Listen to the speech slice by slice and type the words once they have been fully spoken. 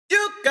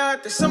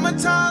got the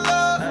summertime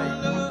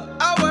love.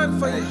 I work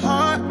for your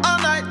heart all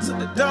night till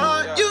the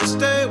dawn. You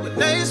stay when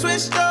they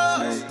switch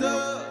doors.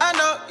 I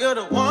know you're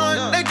the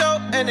one. They go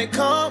and they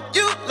come.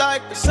 You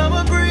like the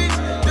summer breeze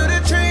through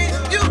the trees.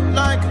 You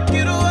like a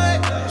getaway.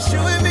 It's you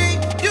and me.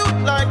 You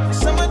like the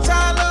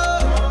summertime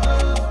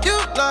love. You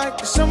like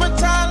the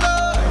summertime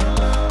love.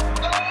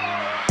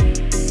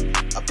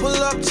 I pull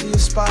up to your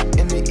spot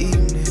in the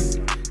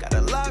evening. Got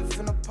a life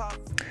in a pop.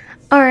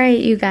 Alright,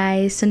 you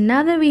guys, so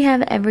now that we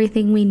have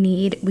everything we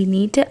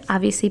need to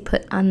obviously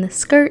put on the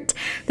skirt.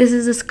 This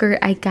is a skirt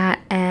I got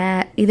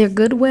at either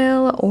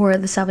Goodwill or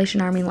the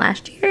Salvation Army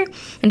last year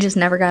and just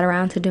never got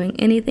around to doing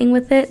anything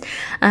with it.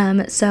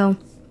 So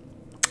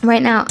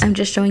right now I'm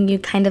just showing you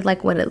kind of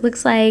like what it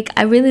looks like.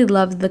 I really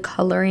love the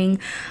coloring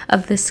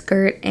of the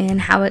skirt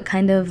and how it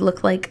kind of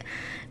looked like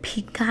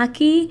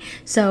peacocky,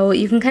 so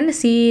you can kind of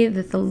see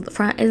that the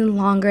front is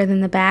longer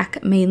than the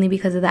back, mainly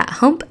because of that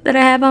hump that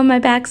I have on my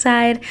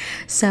backside.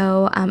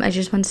 So I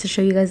just wanted to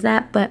show you guys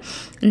that, but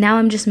now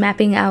I'm just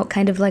mapping out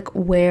kind of like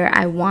where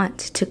I want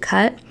to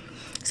cut.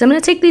 So I'm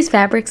going to take these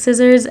fabric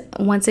scissors.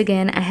 Once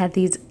again, I had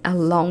these a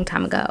long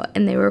time ago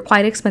and they were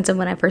quite expensive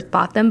when I first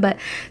bought them, but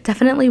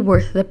definitely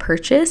worth the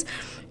purchase.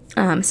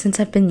 Since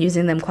I've been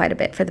using them quite a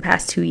bit for the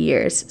past 2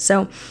 years.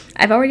 So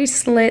I've already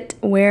slit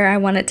where I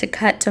want it to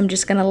cut, so I'm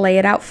just going to lay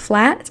it out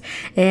flat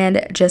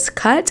and just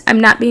cut.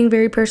 I'm not being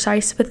very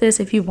precise with this.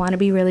 If you want to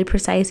be really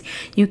precise,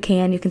 you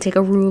can take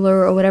a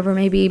ruler or whatever it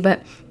may be,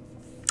 but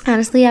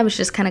honestly, I was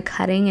just kind of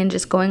cutting and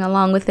just going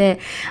along with it.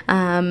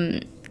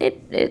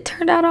 It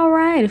turned out all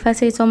right, if I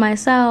say so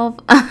myself.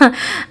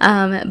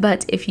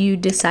 But if you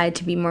decide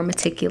to be more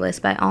meticulous,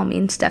 by all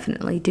means,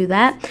 definitely do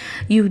that.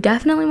 You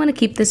definitely want to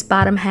keep this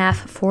bottom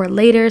half for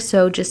later,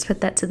 so just put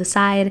that to the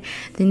side.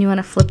 Then you want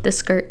to flip the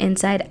skirt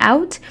inside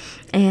out,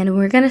 and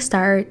we're going to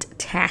start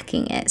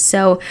tacking it.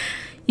 So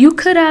you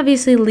could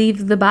obviously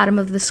leave the bottom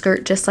of the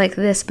skirt just like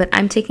this, but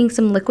I'm taking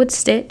some liquid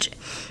stitch.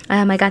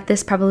 I got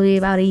this probably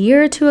about a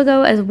year or two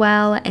ago as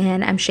well,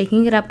 and I'm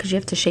shaking it up because you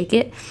have to shake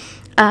it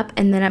up,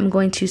 and then I'm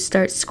going to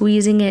start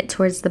squeezing it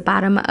towards the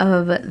bottom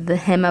of the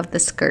hem of the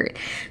skirt.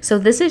 So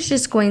this is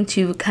just going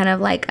to kind of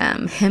like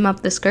hem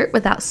up the skirt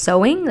without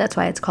sewing. That's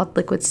why it's called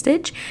liquid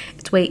stitch.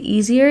 It's way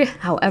easier.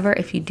 However,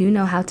 if you do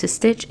know how to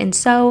stitch and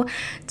sew,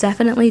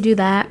 definitely do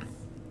that.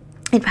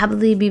 It'd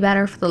probably be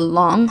better for the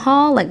long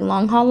haul, like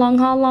long haul.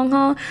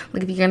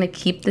 Like if you're gonna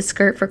keep the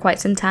skirt for quite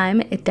some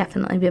time, it'd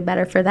definitely be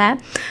better for that.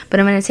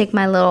 But I'm gonna take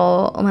my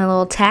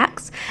little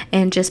tacks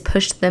and just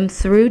push them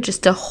through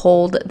just to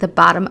hold the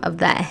bottom of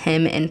that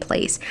hem in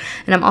place.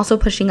 And I'm also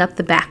pushing up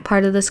the back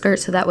part of the skirt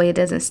so that way it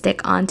doesn't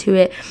stick onto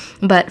it.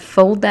 But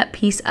fold that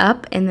piece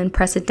up and then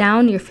press it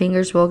down. Your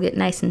fingers will get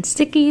nice and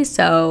sticky,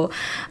 so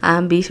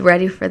be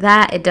ready for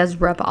that. It does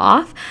rub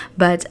off,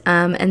 but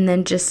and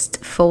then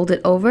just fold it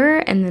over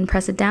and then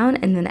press it down,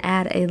 and then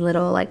add a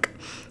little like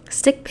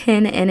stick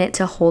pin in it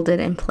to hold it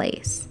in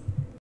place.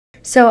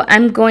 So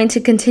I'm going to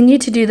continue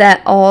to do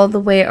that all the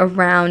way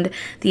around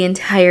the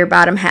entire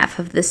bottom half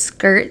of the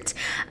skirt.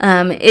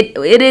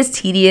 It is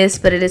tedious,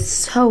 but it is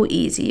so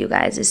easy, you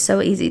guys. It's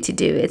so easy to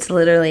do. It's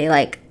literally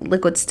like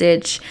liquid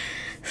stitch,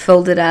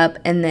 fold it up,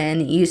 and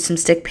then use some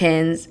stick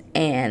pins,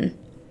 and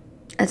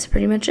that's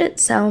pretty much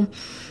it. So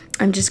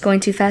I'm just going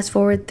to fast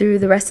forward through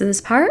the rest of this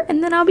part,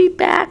 and then I'll be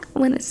back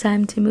when it's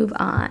time to move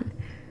on.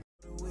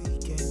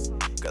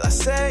 Girl, I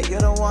said you're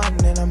the one,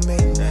 and I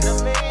mean that.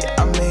 Yeah,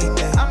 I mean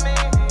that.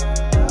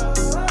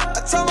 I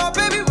told my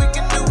baby we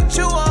can do what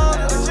you want.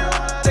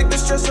 Take the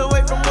stress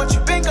away from what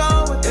you've been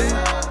going through.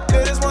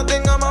 Girl, there's one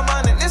thing on my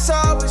mind, and it's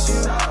always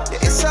you. Yeah,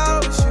 it's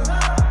always you.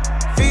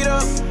 Feet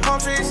up, palm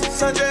trees,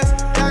 sundress,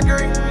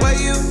 daiquiri. Way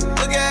you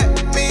look at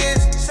me is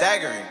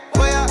staggering.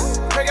 Way I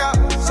break out,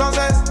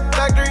 sunsets,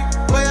 factory.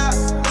 Way I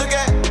look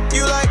at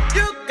you like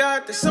you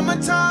got the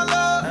summertime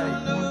love.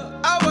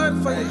 I work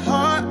for your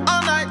heart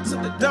all night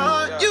till the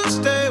dawn. You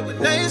stay when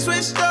they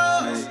switch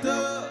doors.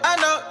 I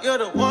know you're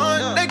the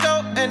one. They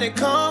go and they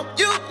come.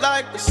 You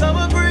like the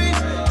summer breeze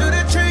through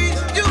the trees.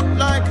 You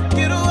like a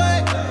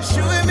getaway. It's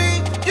you and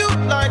me. You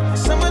like the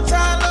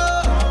summertime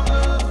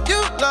love.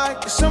 You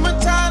like the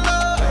summertime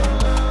love.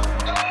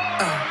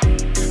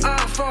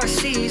 All 4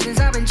 seasons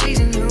I've been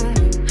chasing you.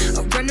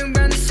 Running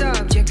around the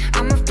subject.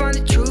 I'ma find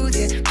the truth,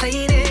 yeah.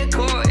 Playing it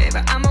coy,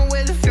 but I'ma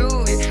weather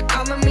through it.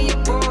 Calling me a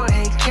boy,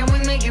 can we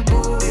make it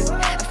boy?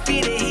 I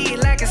feel the heat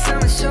like a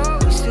summer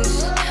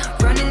solstice.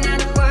 Running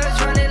out of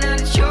words, running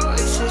out of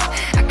choices.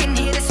 I can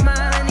hear the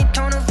smile and the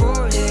tone of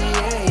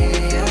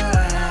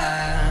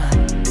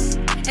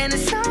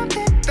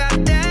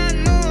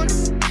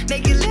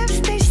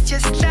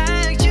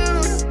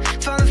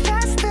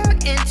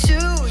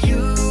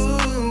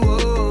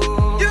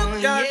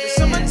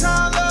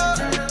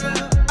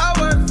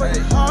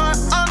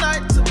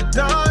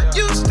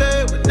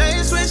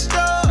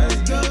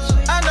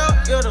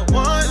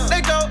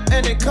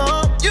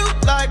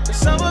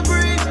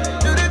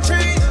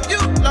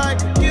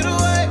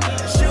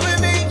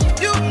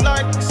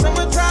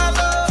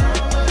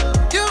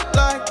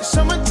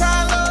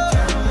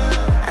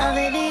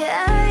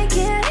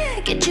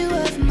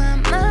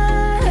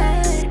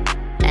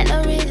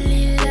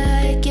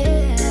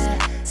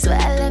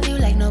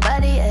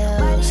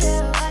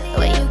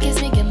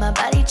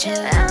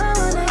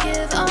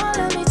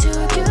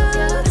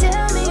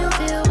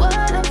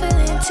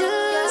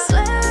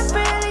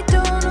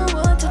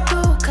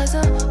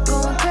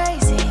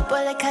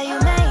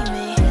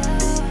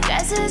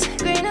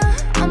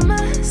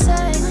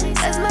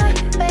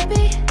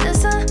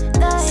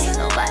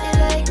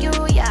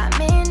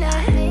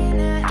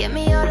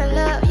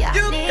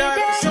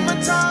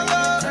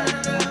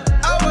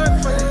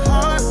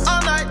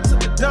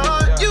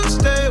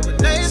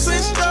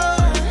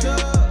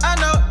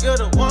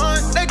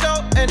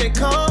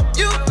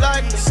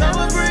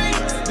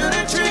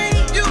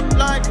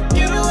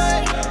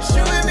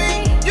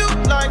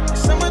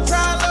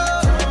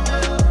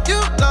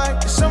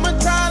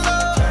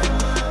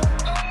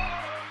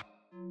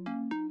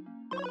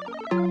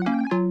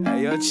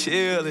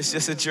chill, it's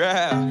just a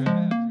draft.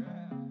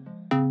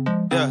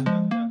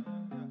 Yeah.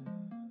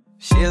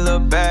 She a little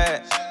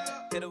bad.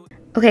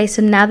 Okay,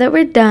 so now that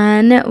we're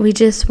done, we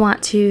just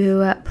want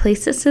to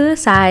place this to the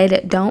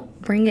side. Don't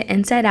bring it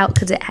inside out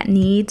because it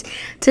needs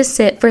to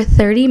sit for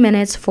 30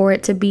 minutes for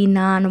it to be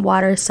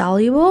non-water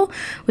soluble,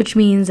 which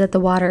means that the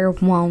water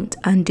won't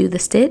undo the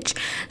stitch.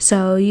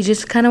 So you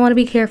just kind of want to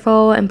be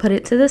careful and put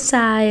it to the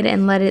side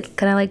and let it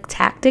kind of like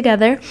tack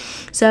together.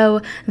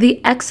 So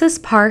the excess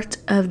part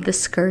of the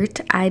skirt,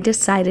 I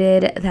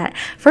decided that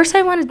first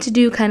I wanted to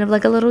do kind of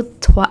like a little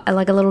tie,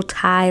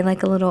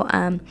 like a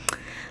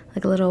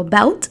little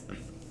belt.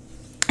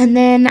 And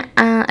then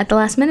at the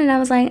last minute, I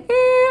was like,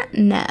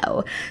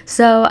 no.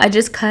 So I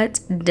just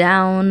cut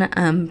down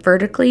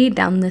vertically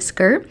down the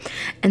skirt.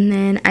 And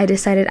then I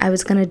decided I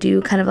was going to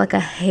do kind of like a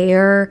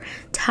hair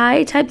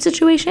tie type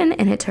situation.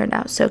 And it turned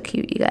out so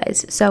cute, you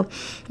guys. So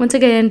once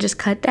again, just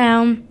cut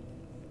down.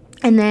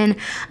 And then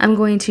I'm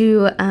going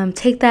to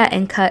take that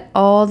and cut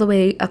all the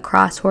way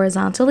across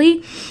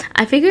horizontally.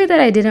 I figured that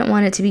I didn't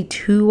want it to be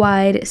too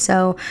wide.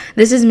 So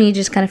this is me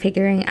just kind of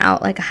figuring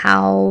out like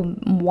how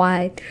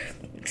wide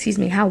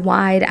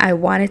I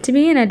want it to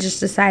be, and I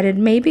just decided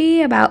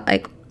maybe about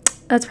like,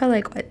 that's probably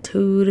like what,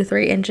 2 to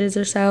 3 inches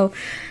or so.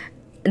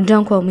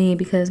 Don't quote me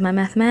because my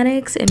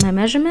mathematics and my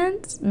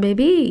measurements,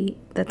 baby,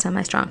 that's not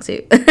my strong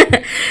suit.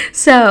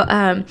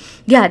 So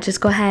yeah,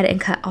 just go ahead and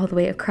cut all the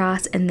way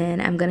across, and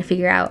then I'm gonna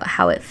figure out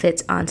how it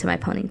fits onto my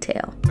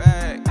ponytail.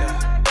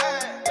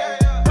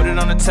 Put it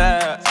on the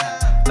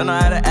tab, don't know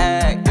how to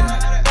act.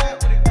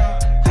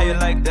 How you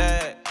like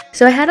that?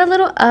 So I had a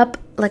little up,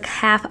 like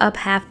half up,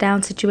 half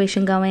down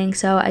situation going.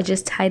 So I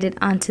just tied it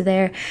onto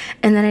there.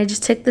 And then I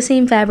just took the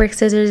same fabric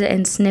scissors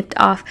and snipped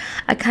off.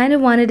 I kind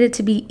of wanted it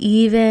to be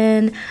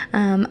even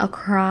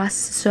across.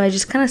 So I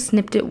just kind of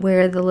snipped it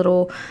where the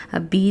little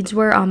beads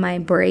were on my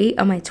braid,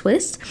 on my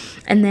twist.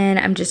 And then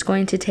I'm just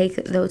going to take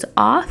those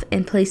off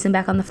and place them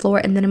back on the floor.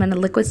 And then I'm going to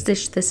liquid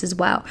stitch this as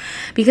well.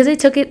 Because I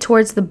took it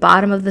towards the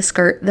bottom of the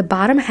skirt, the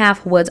bottom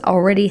half was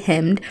already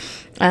hemmed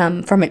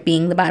from it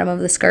being the bottom of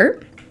the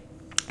skirt.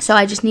 So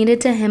I just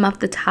needed to hem up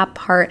the top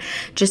part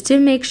just to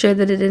make sure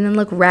that it didn't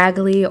look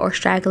raggedy or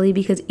straggly,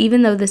 because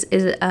even though this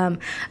is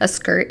a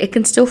skirt, it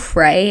can still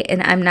fray,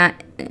 and I'm not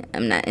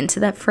into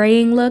that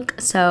fraying look.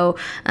 So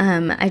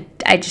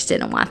I just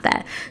didn't want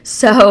that.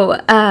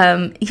 So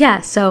yeah,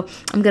 so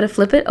I'm gonna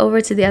flip it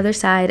over to the other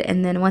side,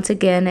 and then once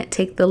again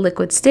take the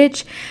liquid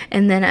stitch,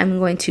 and then I'm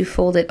going to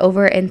fold it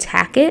over and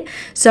tack it.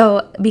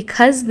 So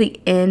because the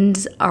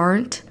ends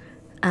aren't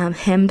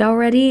hemmed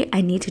already, I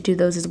need to do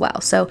those as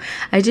well. So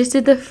I just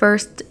did the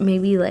first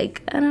maybe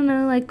like, I don't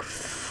know, like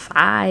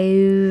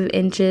 5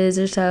 inches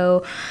or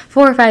so,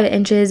 4 or 5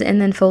 inches, and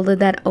then folded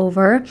that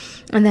over.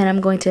 And then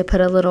I'm going to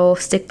put a little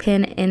stick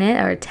pin in it,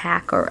 or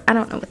tack, or I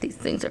don't know what these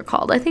things are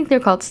called. I think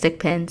they're called stick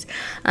pins,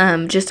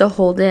 just to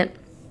hold it.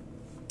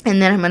 And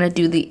then I'm going to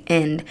do the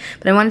end.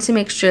 But I wanted to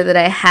make sure that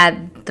I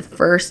had the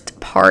first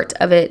part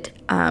of it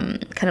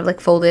kind of like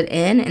folded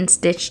in and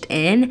stitched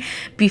in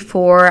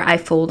before I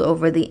fold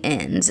over the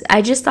ends.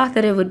 I just thought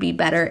that it would be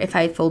better if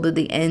I folded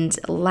the ends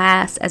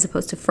last as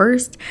opposed to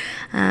first.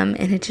 And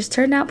it just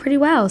turned out pretty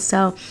well.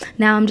 So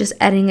now I'm just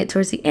adding it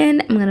towards the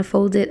end. I'm going to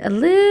fold it a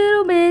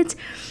little bit.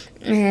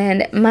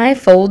 And my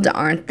folds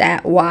aren't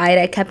that wide.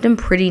 I kept them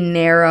pretty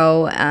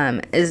narrow,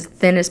 as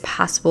thin as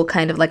possible,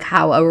 kind of like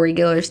how a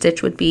regular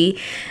stitch would be.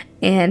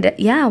 And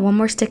yeah, one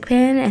more stick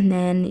pin, and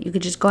then you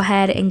could just go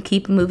ahead and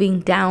keep moving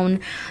down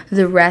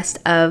the rest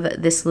of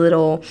this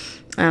little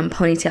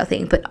ponytail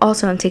thing. But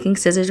also I'm taking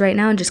scissors right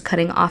now and just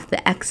cutting off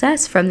the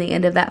excess from the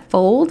end of that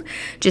fold,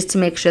 just to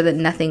make sure that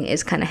nothing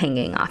is kind of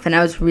hanging off. And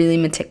I was really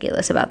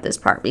meticulous about this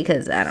part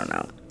because, I don't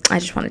know, I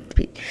just wanted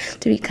it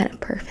to be kind of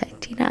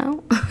perfect, you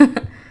know?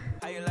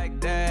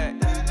 Like that.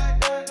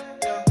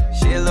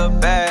 She a little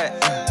bad.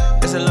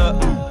 It's a little,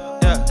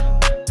 yeah.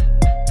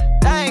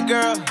 Dang,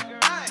 girl,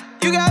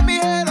 you got me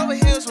head over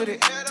heels with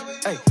it.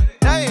 Hey,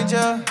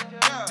 danger.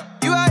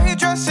 You out here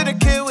dressing to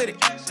kill with it.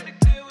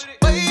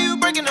 But you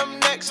breaking them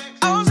necks.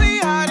 I don't see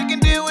how they can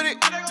deal with it.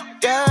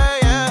 Yeah,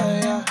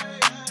 yeah, yeah.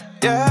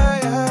 Yeah,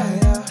 yeah,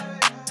 yeah.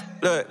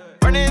 Look,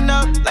 burning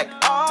up like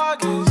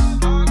August.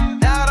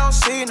 Now I don't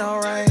see no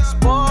rain.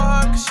 Boy,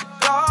 'cause she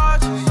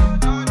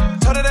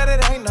gorgeous. Told her that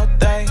it ain't no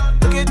thing.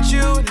 Look at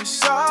you and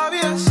it's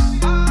obvious.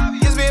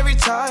 Gives me every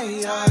time,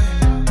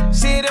 yeah.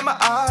 See it in my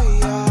eye,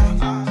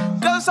 yeah.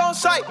 Girls on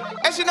sight,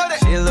 and she know that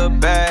she a little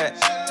bad.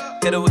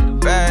 Hit her with the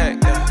bag,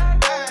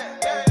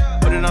 yeah.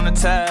 Put it on the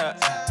tab.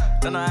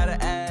 Don't know how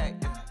to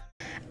act.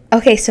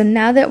 Okay, so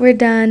now that we're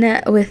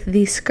done with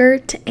the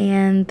skirt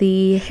and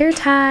the hair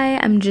tie,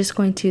 I'm just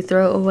going to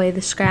throw away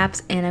the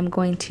scraps, and I'm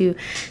going to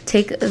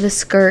take the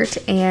skirt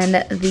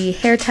and the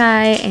hair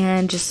tie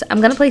and I'm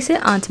going to place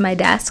it onto my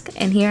desk.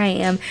 And here I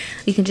am.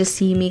 You can just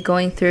see me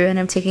going through, and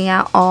I'm taking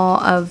out all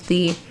of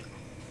the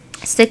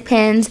stick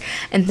pins,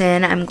 and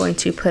then I'm going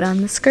to put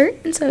on the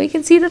skirt, and so we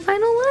can see the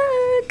final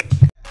look.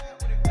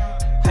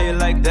 How you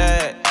like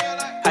that?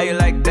 How you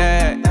like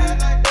that?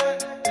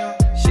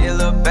 She a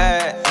little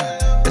bad.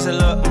 It's a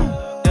little,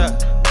 yeah.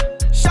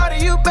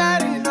 Shawty, you bad.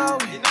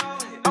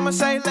 I'ma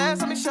say less,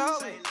 let me show.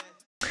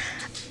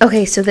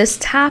 Okay, so this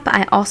top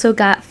I also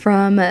got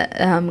from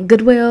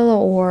Goodwill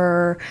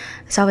or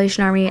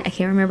Salvation Army. I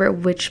can't remember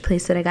which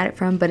place that I got it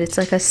from, but it's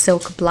like a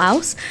silk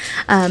blouse.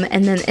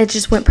 And then it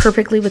just went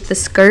perfectly with the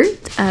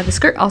skirt. The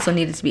skirt also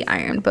needed to be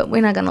ironed, but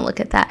we're not going to look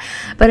at that.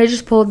 But I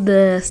just pulled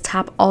this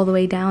top all the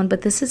way down.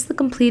 But this is the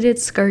completed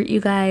skirt,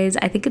 you guys.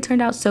 I think it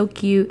turned out so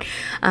cute.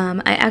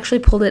 I actually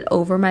pulled it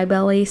over my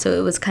belly, so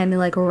it was kind of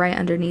like right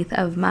underneath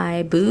of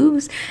my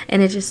boobs.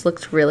 And it just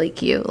looked really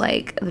cute.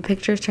 Like, the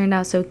pictures turned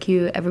out so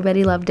cute.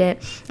 Everybody loved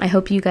it. I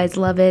hope you guys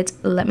love it.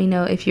 Let me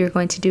know if you're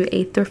going to do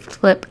a thrift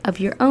flip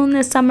of your own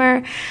this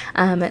summer.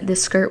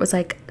 This skirt was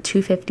like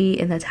 $2.50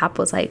 and the top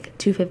was like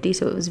 $2.50,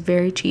 so it was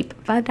very cheap.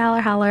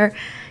 $5 holler.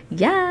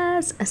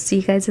 Yes. I'll see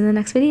you guys in the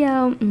next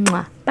video.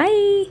 Mwah.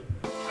 Bye.